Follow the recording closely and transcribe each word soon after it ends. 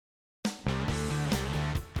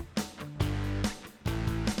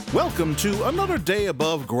Welcome to Another Day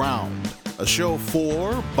Above Ground, a show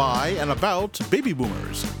for, by, and about baby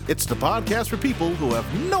boomers. It's the podcast for people who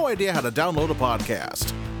have no idea how to download a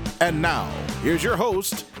podcast. And now, here's your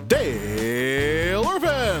host, Dale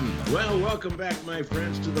Irvin. Well, welcome back, my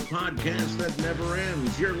friends, to the podcast that never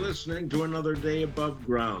ends. You're listening to Another Day Above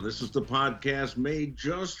Ground. This is the podcast made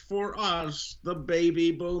just for us, the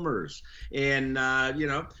baby boomers. And,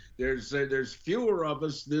 there's fewer of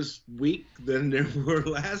us this week than there were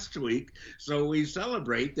last week. So we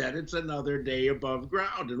celebrate that it's another day above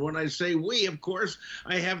ground. And when I say we, of course,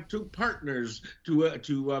 I have two partners to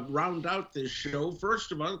round out this show.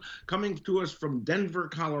 First of all, coming to us from Denver,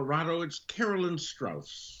 Colorado, it's Carolyn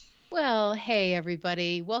Strauss. Well, hey,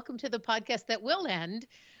 everybody. Welcome to the podcast that will end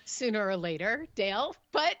sooner or later, Dale,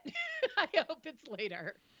 but I hope it's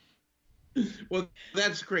later. Well,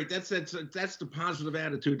 that's great. That's the positive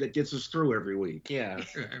attitude that gets us through every week. Yeah.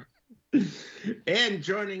 And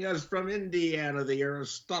joining us from Indiana, the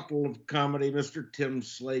Aristotle of comedy, Mr. Tim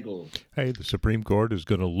Slagle. Hey, the Supreme Court is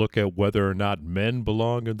going to look at whether or not men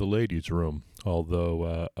belong in the ladies' room,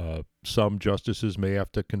 although some justices may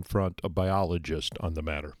have to confront a biologist on the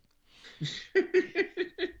matter.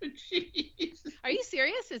 Are you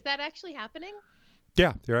serious? Is that actually happening?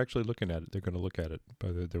 Yeah, they're actually looking at it. They're going to look at it.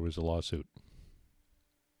 There was a lawsuit.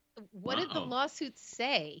 What did the lawsuit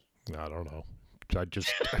say? I don't know. I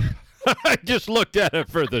just looked at it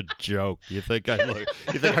for the joke. You think I'm going to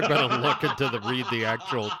read the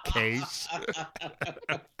actual case?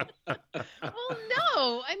 Well,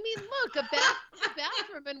 no. I mean, look, a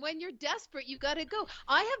bathroom, and when you're desperate, you got to go.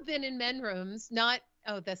 I have been in men's rooms, that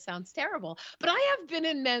sounds terrible, but I have been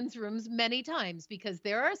in men's rooms many times because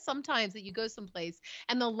there are some times that you go someplace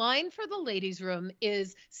and the line for the ladies' room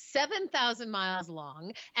is 7,000 miles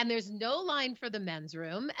long and there's no line for the men's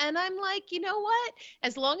room. And I'm like, you know what?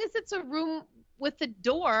 As long as it's a room with a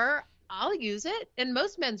door, I'll use it. And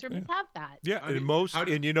most men's rooms have that. Yeah, and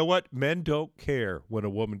you know what? Men don't care when a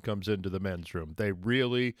woman comes into the men's room. They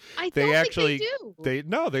really, they actually do.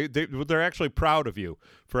 They're actually proud of you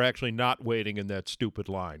for actually not waiting in that stupid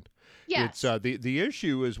line. Yes. It's the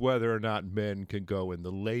issue is whether or not men can go in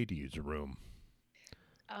the ladies' room.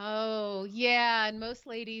 Oh, yeah. And most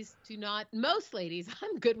ladies do not. Most ladies,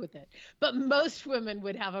 I'm good with it. But most women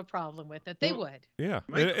would have a problem with it. They would. Yeah.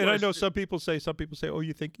 And I know some people say, oh,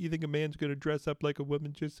 you think a man's going to dress up like a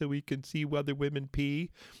woman just so he can see whether women pee?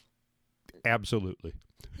 Absolutely.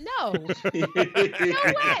 No. No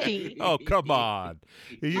way. Oh, come on.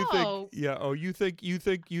 No. You think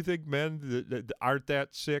men that aren't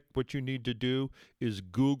that sick? What you need to do is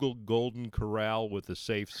Google Golden Corral with the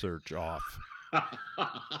safe search off.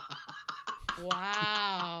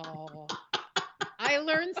 Wow. I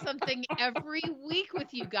learn something every week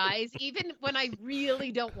with you guys, even when I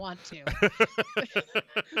really don't want to.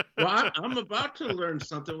 Well, I'm about to learn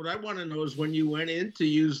something. What I want to know is when you went in to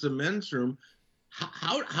use the men's room,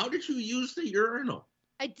 how did you use the urinal?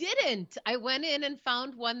 I didn't. I went in and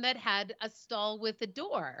found one that had a stall with a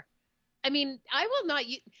door. I mean, I will not.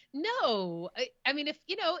 No, I mean, if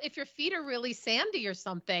your feet are really sandy or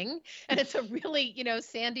something, and it's a really,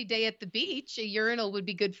 sandy day at the beach, a urinal would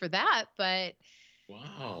be good for that. But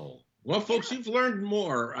wow. Well, folks, you've learned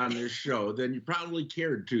more on this show than you probably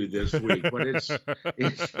cared to this week. But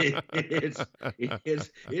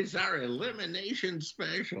it's our elimination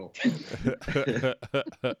special.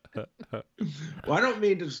 Well, I don't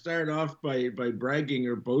mean to start off by bragging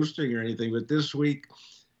or boasting or anything, but this week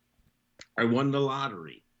I won the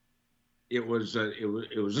lottery. It was a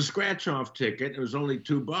scratch-off ticket. It was only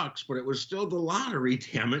 $2, but it was still the lottery,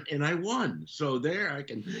 damn it, and I won. So there, I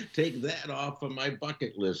can take that off of my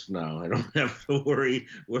bucket list now. I don't have to worry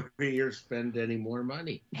or spend any more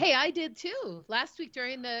money. Hey, I did too. Last week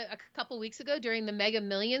a couple weeks ago during the Mega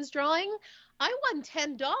Millions drawing, I won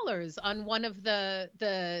 $10 on one of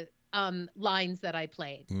the lines that I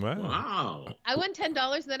played. Wow. I won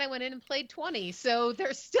 $10 and then I went in and played 20. So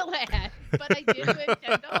they're still ahead, but I did win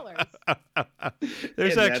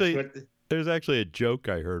 $10. There's actually a joke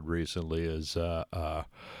I heard recently is a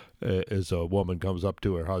woman comes up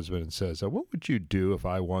to her husband and says, what would you do if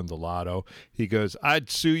I won the lotto? He goes, I'd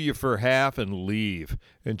sue you for half and leave.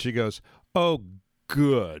 And she goes, oh,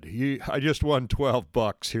 good. I just won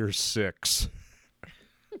 $12. Here's $6.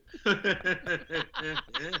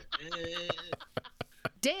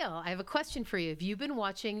 Dale, I have a question for you. Have you been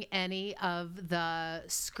watching any of the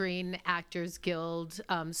Screen Actors Guild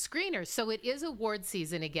screeners? So it is award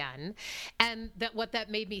season again. And what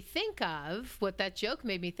that joke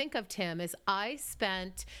made me think of, Tim, is I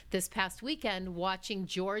spent this past weekend watching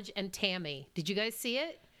George and Tammy. Did you guys see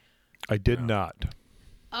it? I did not.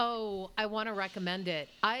 Oh, I want to recommend it.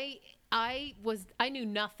 I knew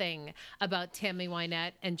nothing about Tammy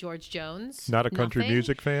Wynette and George Jones. Not a country Nothing.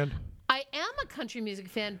 music fan? I am a country music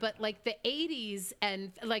fan, but like the 80s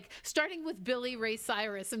and like starting with Billy Ray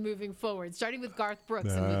Cyrus and moving forward, starting with Garth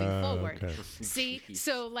Brooks and moving forward. Okay. See,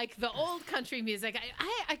 so like the old country music.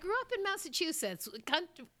 I grew up in Massachusetts.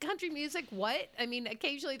 Country music, what? I mean,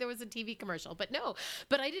 occasionally there was a TV commercial, but no.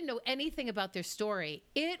 But I didn't know anything about their story.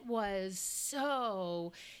 It was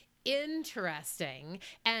so interesting,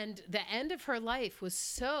 and the end of her life was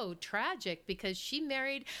so tragic because she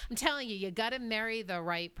married, I'm telling you, you got to marry the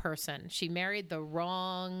right person. She married the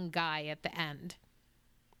wrong guy at the end.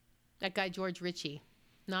 That guy George Ritchie,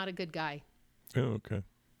 not a good guy. Oh, okay. I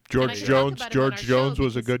George can Jones. talk about him on George our Jones show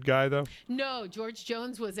was a because- good guy, though. No, George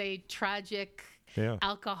Jones was a tragic, Yeah,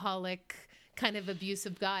 alcoholic, kind of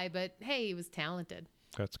abusive guy, but hey, he was talented.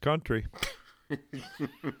 that's country.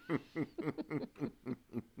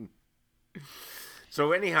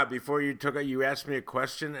 So anyhow, before you took it, you asked me a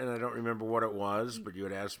question, and I don't remember what it was, but you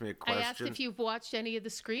had asked me a question. I asked if you've watched any of the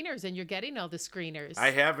screeners, and you're getting all the screeners.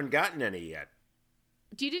 I haven't gotten any yet.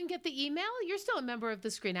 You didn't get the email? You're still a member of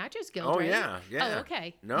the Screen Actors Guild, Oh, right? yeah. Oh,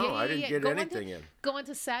 okay. No, I didn't get Go anything in. Go on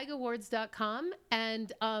to SAGawards.com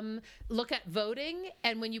and look at voting.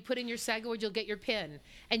 And when you put in your SAG award, you'll get your pin.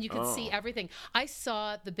 And you can see everything. I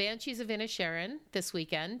saw The Banshees of Inisherin this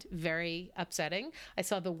weekend. Very upsetting. I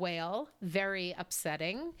saw The Whale. Very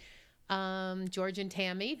upsetting. George and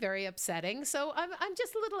Tammy. Very upsetting. So I'm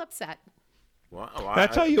just a little upset. Wow,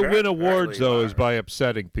 That's how you win awards, apparently though, you is are. by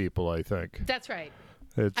upsetting people, I think. That's right.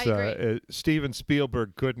 It's I agree. Steven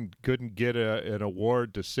Spielberg couldn't get an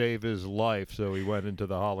award to save his life, so he went into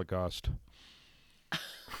the Holocaust.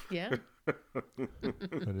 Yeah.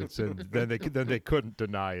 And then they couldn't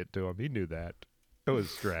deny it to him. He knew that. It was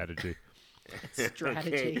strategy.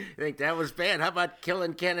 Strategy. Okay, I think that was bad. How about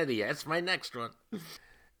killing Kennedy? That's my next one.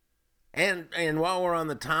 And while we're on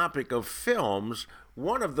the topic of films,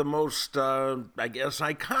 one of the most, I guess,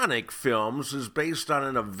 iconic films is based on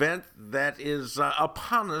an event that is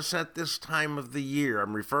upon us at this time of the year.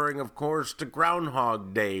 I'm referring, of course, to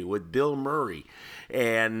Groundhog Day with Bill Murray.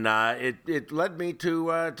 And it led me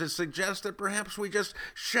to suggest that perhaps we just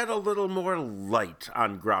shed a little more light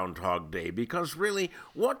on Groundhog Day, because really,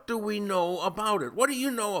 what do we know about it? What do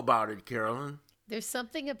you know about it, Carolyn? There's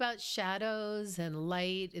something about shadows and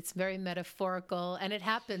light. It's very metaphorical, and it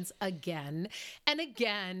happens again and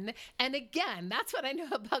again and again. That's what I know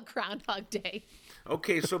about Groundhog Day.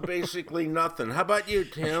 Okay, so basically nothing. How about you,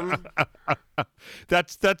 Tim?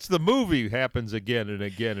 That's the movie. Happens again and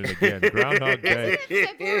again and again. Groundhog Day. Isn't it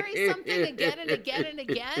February something again and again and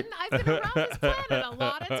again? I've been around this planet a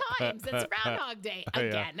lot of times. It's Groundhog Day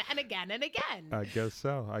again and again and again. I guess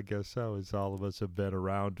so. As all of us have been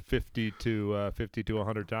around 50 to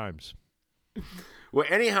 100 times. Well,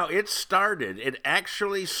 anyhow, it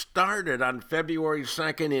actually started on February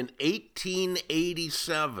 2nd in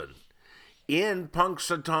 1887 in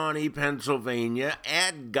Punxsutawney, Pennsylvania,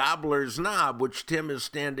 at Gobbler's Knob, which Tim is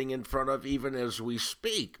standing in front of even as we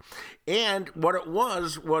speak. And what it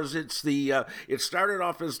was it started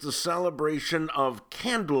off as the celebration of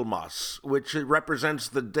Candlemas, which represents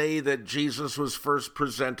the day that Jesus was first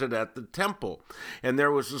presented at the temple. And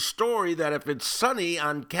there was a story that if it's sunny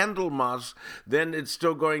on Candlemas, then it's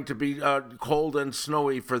still going to be cold and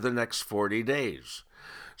snowy for the next 40 days.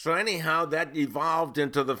 So anyhow, that evolved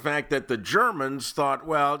into the fact that the Germans thought,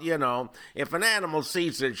 well, if an animal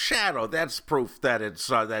sees its shadow, that's proof that it's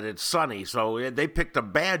sunny. So they picked a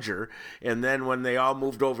badger, and then when they all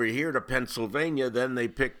moved over here to Pennsylvania, then they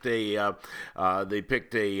picked a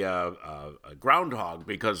groundhog,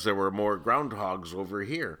 because there were more groundhogs over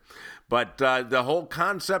here. But the whole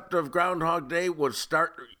concept of Groundhog Day was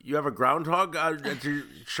You have a groundhog that you're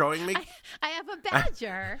showing me? I have a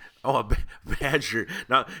badger. A badger.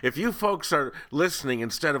 Now, if you folks are listening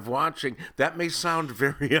instead of watching, that may sound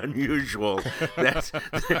very unusual. That's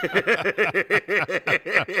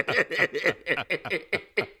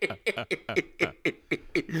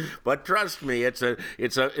but trust me, it's a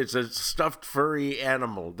stuffed furry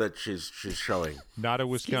animal that she's showing. Not a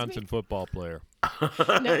Wisconsin football player.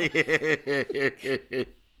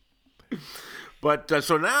 But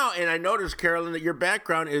so now, and I noticed, Carolyn, that your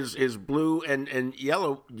background is blue and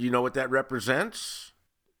yellow. Do you know what that represents?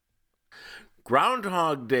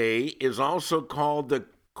 Groundhog Day is also called the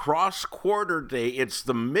Cross Quarter Day. It's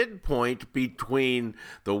the midpoint between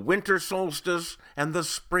the winter solstice and the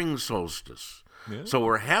spring solstice. Yeah. So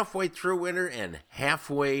we're halfway through winter and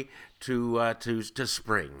halfway to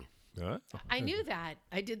spring. I knew that.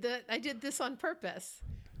 I did this on purpose.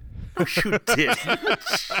 You did.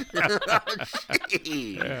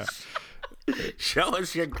 Jeez. Yeah. Show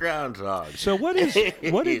us your groundhog. So what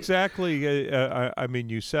exactly? I mean,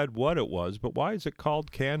 you said what it was, but why is it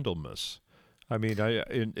called Candlemas? I mean,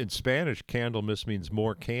 in Spanish, Candlemas means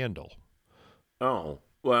more candle. Oh,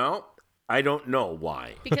 well, I don't know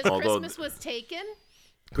why. Because Christmas was taken?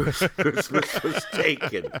 Christmas was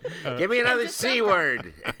taken. Give me another C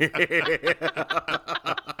word.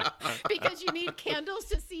 Because you need candles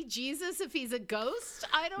to see Jesus if he's a ghost?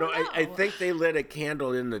 I don't know. I think they lit a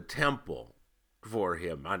candle in the temple for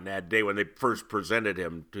him on that day when they first presented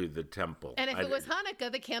him to the temple. And if it was Hanukkah,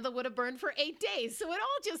 the candle would have burned for 8 days. So it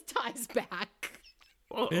all just ties back.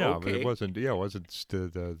 Well, Yeah, okay. but it wasn't. Yeah, it wasn't.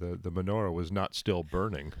 The menorah was not still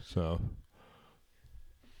burning. So.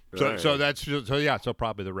 Right. So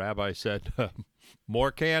probably the rabbi said,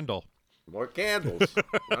 more candle. More candles.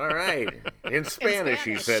 All right. In Spanish,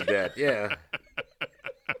 he said that. Yeah.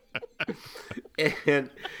 And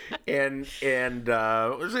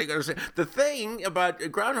what was I going to say? The thing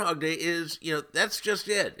about Groundhog Day is, that's just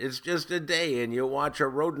it. It's just a day, and you watch a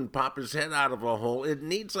rodent pop his head out of a hole. It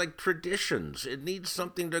needs like traditions. It needs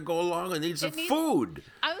something to go along. It needs food.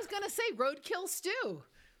 I was going to say roadkill stew.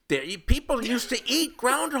 People used to eat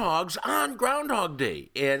groundhogs on Groundhog Day,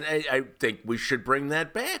 and I think we should bring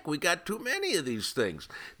that back. We got too many of these things.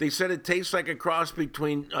 They said it tastes like a cross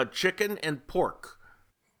between chicken and pork.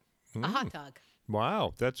 A hot dog.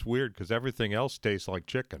 Wow, that's weird because everything else tastes like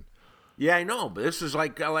chicken. Yeah, I know, but this is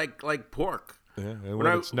like pork. Yeah, and when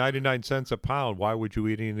it's 99 cents a pound, why would you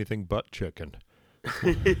eat anything but chicken?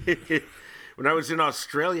 When I was in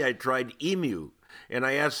Australia, I tried emu. And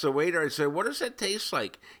I asked the waiter, I said, what does that taste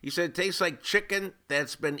like? He said, it tastes like chicken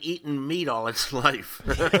that's been eating meat all its life.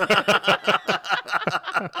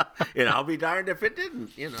 And I'll be darned if it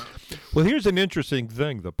didn't, Well, here's an interesting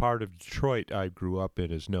thing. The part of Detroit I grew up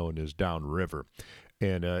in is known as Downriver.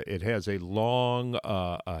 And it has a long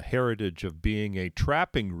heritage of being a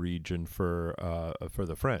trapping region for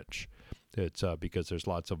the French. It's because there's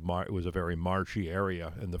lots of it was a very marshy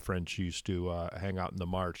area, and the French used to hang out in the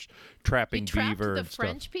marsh, trapping beaver and stuff. The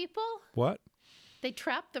French people? What? They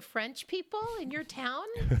trapped the French people in your town?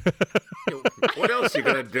 What else are you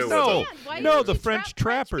going to do with them? No, the French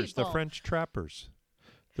trappers. People? The French trappers.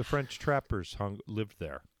 The French trappers lived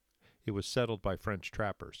there. It was settled by French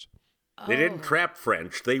trappers. They didn't trap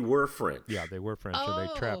French. They were French. Yeah, they were French, and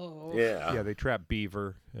they trapped. Yeah, they trapped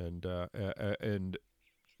beaver and.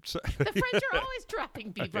 So, the French are always trapping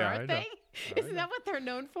beaver, Yeah, aren't they? Isn't that what they're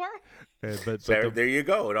known for? there you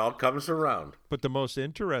go. It all comes around. But the most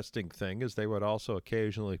interesting thing is they would also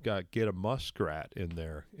occasionally get a muskrat in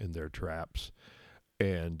their traps,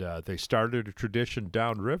 and they started a tradition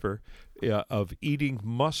downriver of eating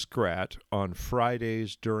muskrat on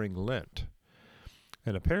Fridays during Lent.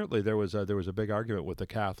 And apparently there was a big argument with the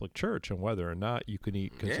Catholic Church on whether or not you can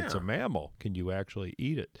eat, because it's a mammal. Can you actually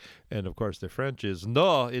eat it? And of course the French is,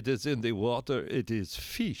 no, it is in the water. It is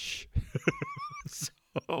fish.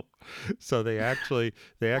 So they actually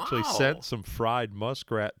sent some fried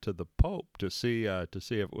muskrat to the Pope to see if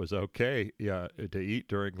it was okay to eat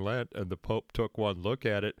during Lent. And the Pope took one look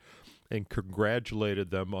at it and congratulated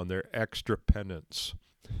them on their extra penance.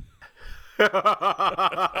 So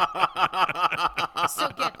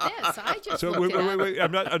get this. I just wait.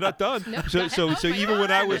 I'm not done. No, so even when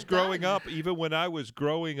I was growing up,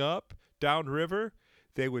 downriver,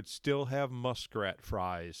 they would still have muskrat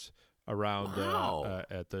fries around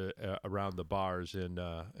around the bars in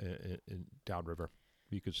downriver.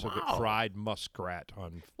 You could still get fried muskrat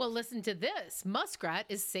on. Well, listen to this. Muskrat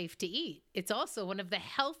is safe to eat. It's also one of the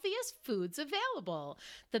healthiest foods available.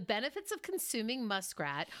 The benefits of consuming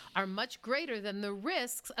muskrat are much greater than the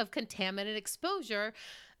risks of contaminant exposure,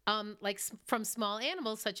 like from small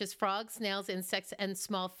animals such as frogs, snails, insects, and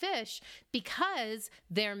small fish, because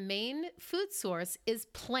their main food source is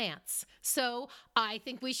plants. So I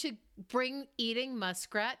think we should bring eating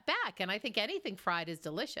muskrat back. And I think anything fried is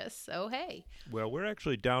delicious. So, hey. Well, we're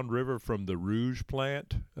actually downriver from the Rouge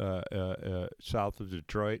plant, south of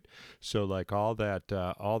Detroit. So like all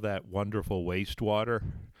that wonderful wastewater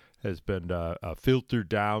has been filtered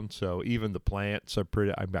down, so even the plants are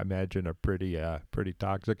pretty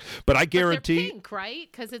toxic. But I guarantee, but they're pink, right?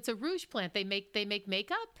 Because it's a Rouge plant. They make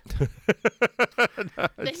makeup.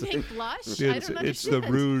 They make blush. I don't understand. It's the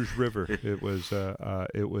Rouge River.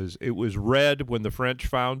 It was red when the French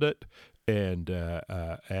found it, and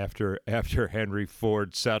after Henry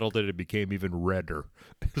Ford settled it, it became even redder.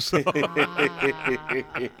 So,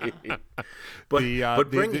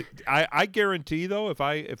 I guarantee though, if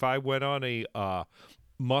I went on a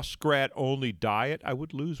muskrat only diet, I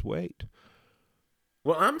would lose weight.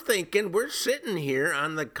 Well, I'm thinking we're sitting here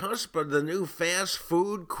on the cusp of the new fast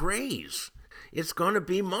food craze. It's going to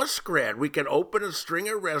be muskrat. We can open a string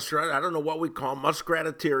of restaurants. I don't know what we call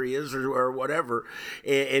muskrataterias or whatever,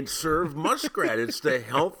 and serve muskrat. It's the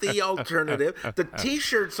healthy alternative. The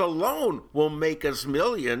T-shirts alone will make us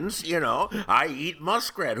millions. You know, I eat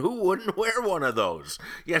muskrat. Who wouldn't wear one of those?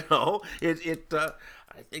 You know, I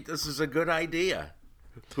think this is a good idea.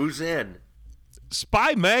 Who's in?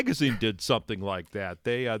 Spy Magazine did something like that.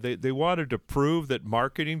 They wanted to prove that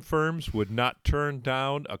marketing firms would not turn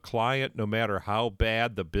down a client no matter how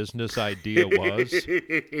bad the business idea was.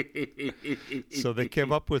 So they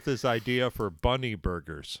came up with this idea for bunny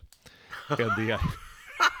burgers. And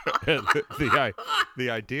the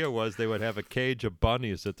idea was they would have a cage of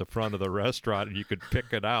bunnies at the front of the restaurant, and you could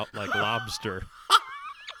pick it out like lobster.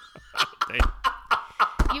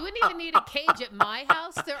 You wouldn't even need a cage at my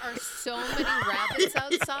house. There are so many rabbits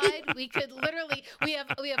outside. We could literally, we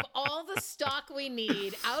have all the stock we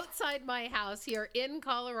need outside my house here in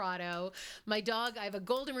Colorado. My dog, I have a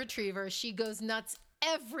golden retriever. She goes nuts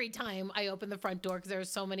every time I open the front door because there are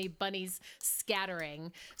so many bunnies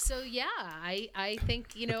scattering. So yeah, I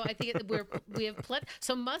think we have plenty.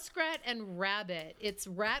 So muskrat and rabbit. It's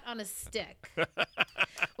rat on a stick.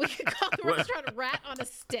 We could call the restaurant Rat on a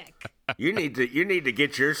Stick. You need to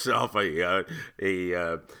get yourself a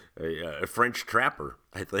French trapper,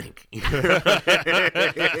 I think. For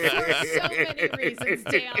so many reasons,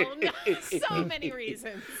 Dale. So many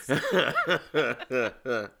reasons.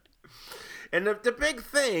 And the big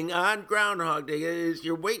thing on Groundhog Day is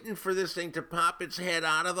you're waiting for this thing to pop its head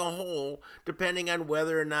out of the hole, depending on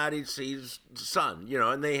whether or not it sees the sun. You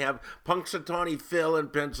know, and they have Punxsutawney Phil in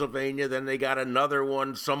Pennsylvania. Then they got another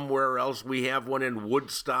one somewhere else. We have one in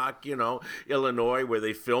Woodstock, Illinois, where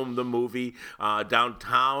they filmed the movie.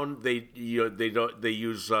 Downtown, they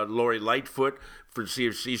use Lori Lightfoot for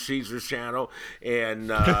Caesar's Shadow,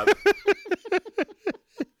 and.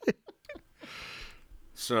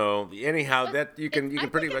 So anyhow, that you can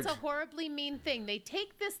pretty much. It's a horribly mean thing. They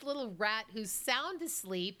take this little rat who's sound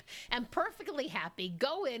asleep and perfectly happy,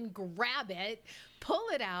 go in, grab it, pull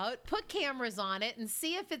it out, put cameras on it, and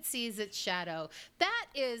see if it sees its shadow. That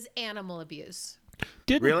is animal abuse.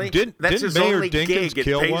 Didn't Mayor Dinkins gig. It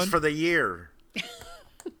kill pays one for the year?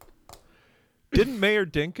 Didn't Mayor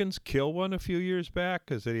Dinkins kill one a few years back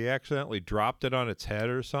because he accidentally dropped it on its head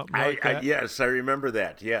or something like that? Yes, I remember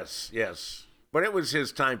that. Yes. But it was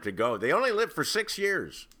his time to go. They only lived for 6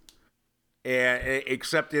 years.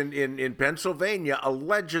 Except in Pennsylvania,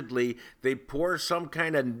 allegedly, they pour some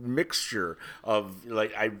kind of mixture of,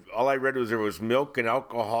 all I read was there was milk and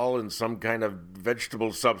alcohol and some kind of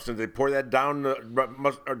vegetable substance. They pour that down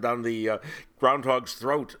the groundhog's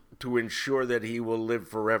throat to ensure that he will live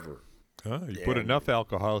forever. You put enough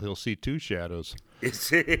alcohol, he'll see two shadows.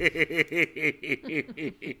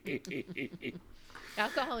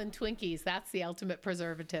 Alcohol and Twinkies, that's the ultimate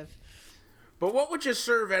preservative. But what would you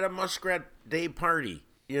serve at a Muskrat Day party,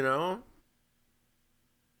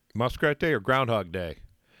 Muskrat Day or Groundhog Day?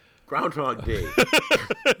 Groundhog Day.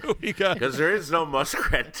 Because there is no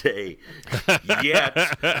Muskrat Day yet.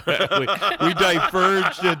 we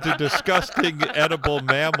diverged into disgusting edible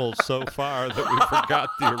mammals so far that we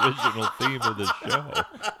forgot the original theme of the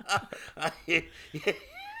show.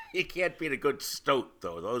 You can't beat a good stoat,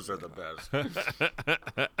 though. Those are the best.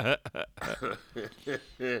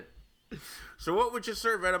 So what would you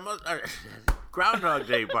serve at a Groundhog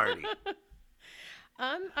Day party?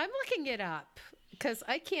 I'm looking it up because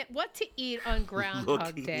I can't. What to eat on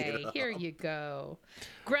Groundhog Day? Here you go.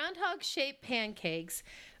 Groundhog-shaped pancakes.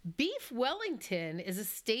 Beef Wellington is a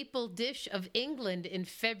staple dish of England in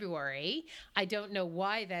February. I don't know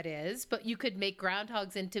why that is, but you could make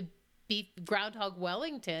groundhogs into beef groundhog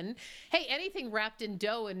Wellington. Hey, anything wrapped in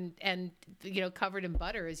dough and covered in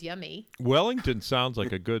butter is yummy. Wellington sounds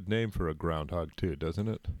like a good name for a groundhog too, doesn't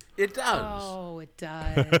it? It does. Oh, it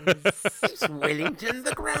does. It's Wellington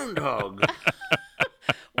the groundhog.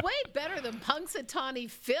 Way better than Punxsutawney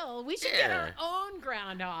Phil. We should get our own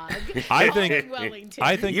groundhog. I think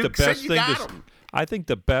You the best said you thing got to 'em. I think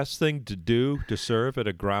the best thing to do to serve at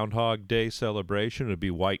a Groundhog Day celebration would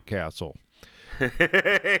be White Castle.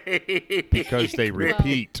 Because they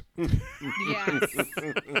repeat. Yes.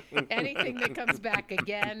 Anything that comes back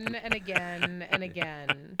again and again and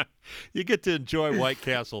again. You get to enjoy White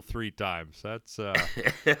Castle 3 times. That's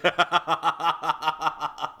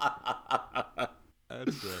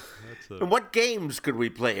And what games could we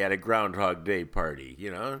play at a Groundhog Day party?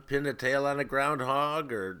 Pin a tail on a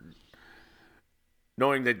groundhog, or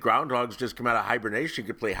knowing that groundhogs just come out of hibernation, you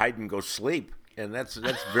could play hide and go sleep. and that's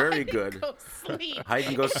very good. Go sleep. Hide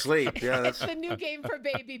and go sleep. Yeah, It's that's the new game for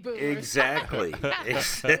baby boomers. exactly.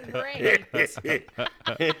 That's great.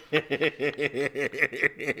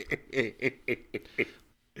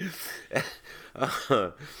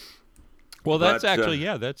 Well, that's But, actually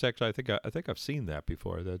That's actually I think I've seen that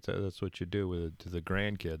before. That's what you do with to the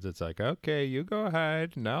grandkids. It's like, okay, you go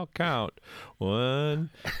ahead and I'll count 1,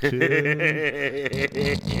 2.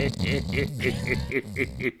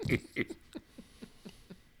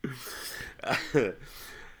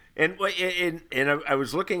 And I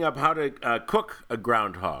was looking up how to cook a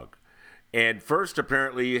groundhog, and first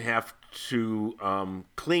apparently you have to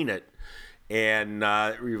clean it, and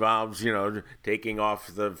it revolves, taking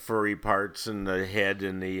off the furry parts and the head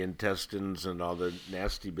and the intestines and all the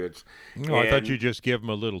nasty bits. No, I thought you just give them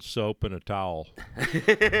a little soap and a towel. Take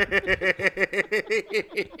it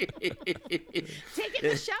in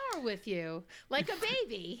the shower with you, like a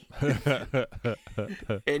baby.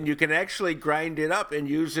 And you can actually grind it up and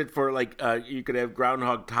use it for, like, you could have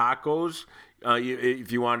groundhog tacos.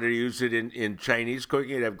 If you wanted to use it in Chinese cooking,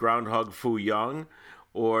 you'd have groundhog fuyang.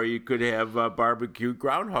 Or you could have barbecue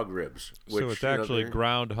groundhog ribs. So it's actually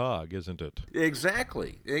groundhog, isn't it?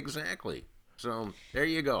 Exactly. So there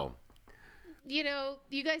you go. You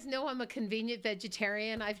guys know I'm a convenient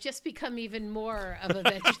vegetarian. I've just become even more of a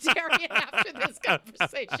vegetarian after this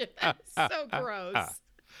conversation. That's so gross.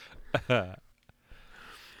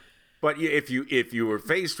 But if you were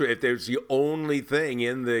faced with, if there's the only thing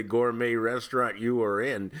in the gourmet restaurant you were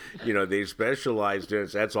in, they specialized in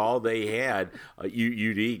it. That's all they had.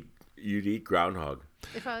 You'd eat groundhog.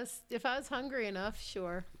 If I was hungry enough,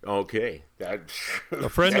 sure. Okay, a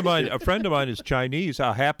friend of mine is Chinese.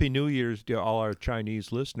 Happy New Year's to all our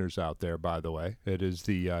Chinese listeners out there. By the way, it is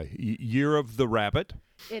the Year of the Rabbit.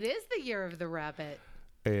 It is the Year of the Rabbit.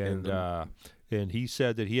 And he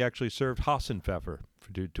said that he actually served Hassenpfeffer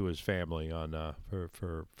to his family on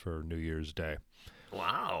for New Year's Day.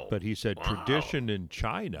 Wow! But he said tradition in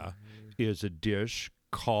China is a dish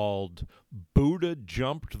called Buddha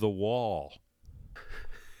jumped the wall.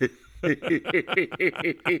 But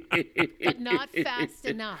not fast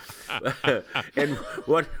enough. And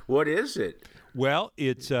what is it? Well,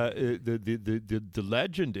 it's the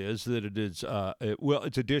legend is that it is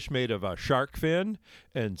it's a dish made of shark fin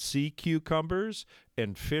and sea cucumbers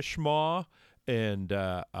and fish maw and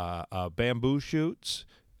bamboo shoots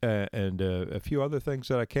and a few other things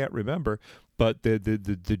that I can't remember. But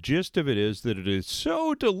the gist of it is that it is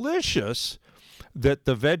so delicious that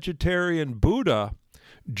the vegetarian Buddha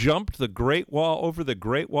jumped the over the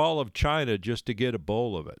Great Wall of China just to get a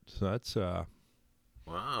bowl of it. So that's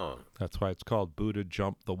wow. That's why it's called Buddha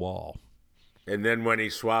Jumped the Wall. And then when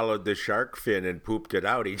he swallowed the shark fin and pooped it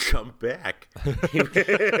out, he jumped back.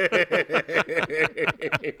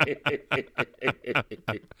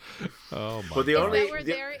 Oh my! Well, Is that where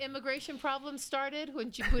their immigration problems started?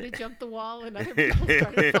 When Buddha jumped the wall and other people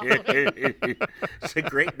started following? It's a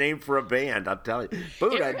great name for a band, I'll tell you.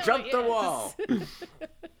 Buddha really jumped the is. wall.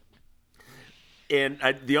 And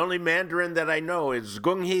the only Mandarin that I know is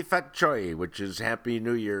Gung Hei Fat Choi, which is Happy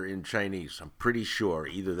New Year in Chinese. I'm pretty sure.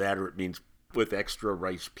 Either that or it means with extra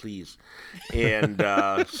rice, please. And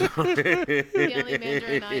so The only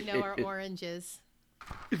Mandarin I know are oranges.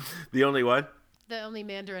 The only what? The only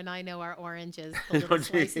Mandarin I know are oranges, the little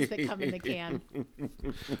slices that come in the can.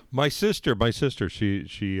 My sister, she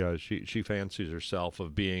fancies herself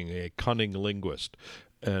of being a cunning linguist,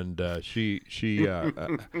 and she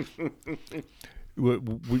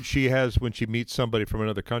has, when she meets somebody from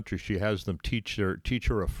another country, she has them teach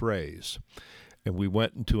her a phrase. And we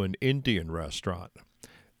went into an Indian restaurant,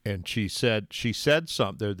 and she said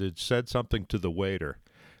something to the waiter,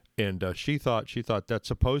 and she thought that's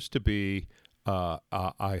supposed to be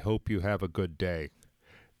I hope you have a good day.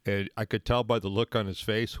 And I could tell by the look on his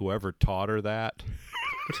face, whoever taught her that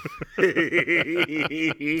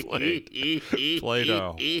played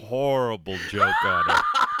a horrible joke on her.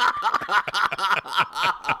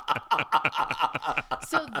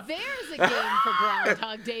 So there's a game for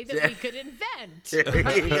Groundhog Day that we could invent.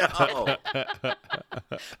 There you go.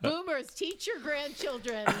 Boomers, teach your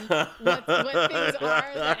grandchildren what things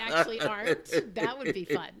are that actually aren't. That would be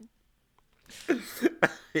fun.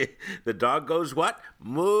 The dog goes what?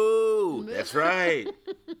 Moo. That's right.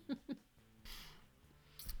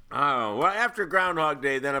 Oh, well, after Groundhog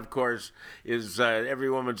Day, then, of course, is every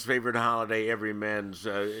woman's favorite holiday, every man's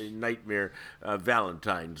nightmare,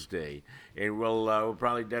 Valentine's Day. And we'll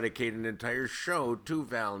probably dedicate an entire show to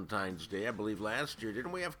Valentine's Day. I believe last year,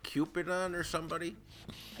 didn't we have Cupid on or somebody?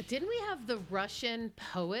 Didn't we have the Russian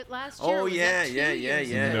poet last year? Oh, Was yeah. that 2 years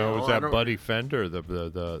ago? No, it was I that don't- Buddy Fender,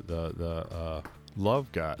 the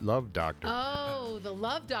love guy, love doctor. Oh, the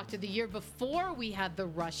Love Doctor, the year before we had the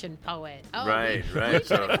Russian poet. Oh, Right, we right,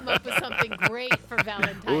 so- gotta come up with something great for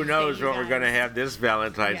Valentine's Who knows Day, you what we're going to guys. have this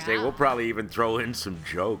Valentine's Day? Yeah. We'll probably even throw in some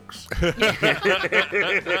jokes. As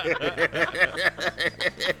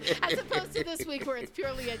opposed to this week where it's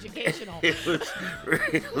purely educational. It was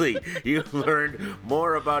really, you learned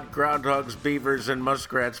more about groundhogs, beavers, and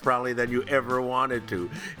muskrats probably than you ever wanted to,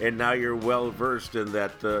 and now you're well versed in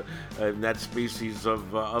that species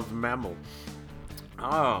of mammal.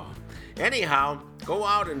 Oh, anyhow, go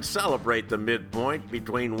out and celebrate the midpoint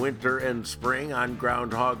between winter and spring on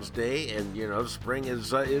Groundhog's Day, and spring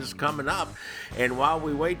is coming up. And while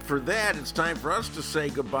we wait for that, it's time for us to say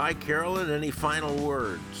goodbye. Carolyn, any final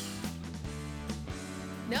words?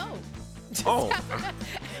 No. Oh.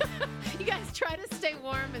 You guys try to stay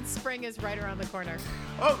warm, and spring is right around the corner.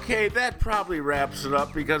 Okay, that probably wraps it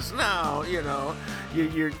up, because now,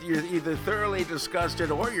 you're either thoroughly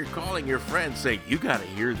disgusted or you're calling your friends saying, you got to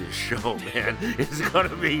hear this show, man. It's going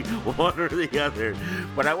to be one or the other.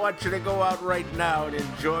 But I want you to go out right now and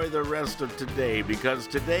enjoy the rest of today, because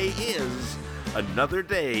today is another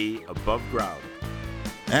day above ground.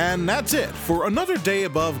 And that's it for another day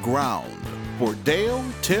above ground. For Dale,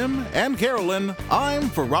 Tim, and Carolyn, I'm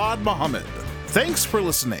Farad Muhammad. Thanks for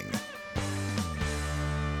listening.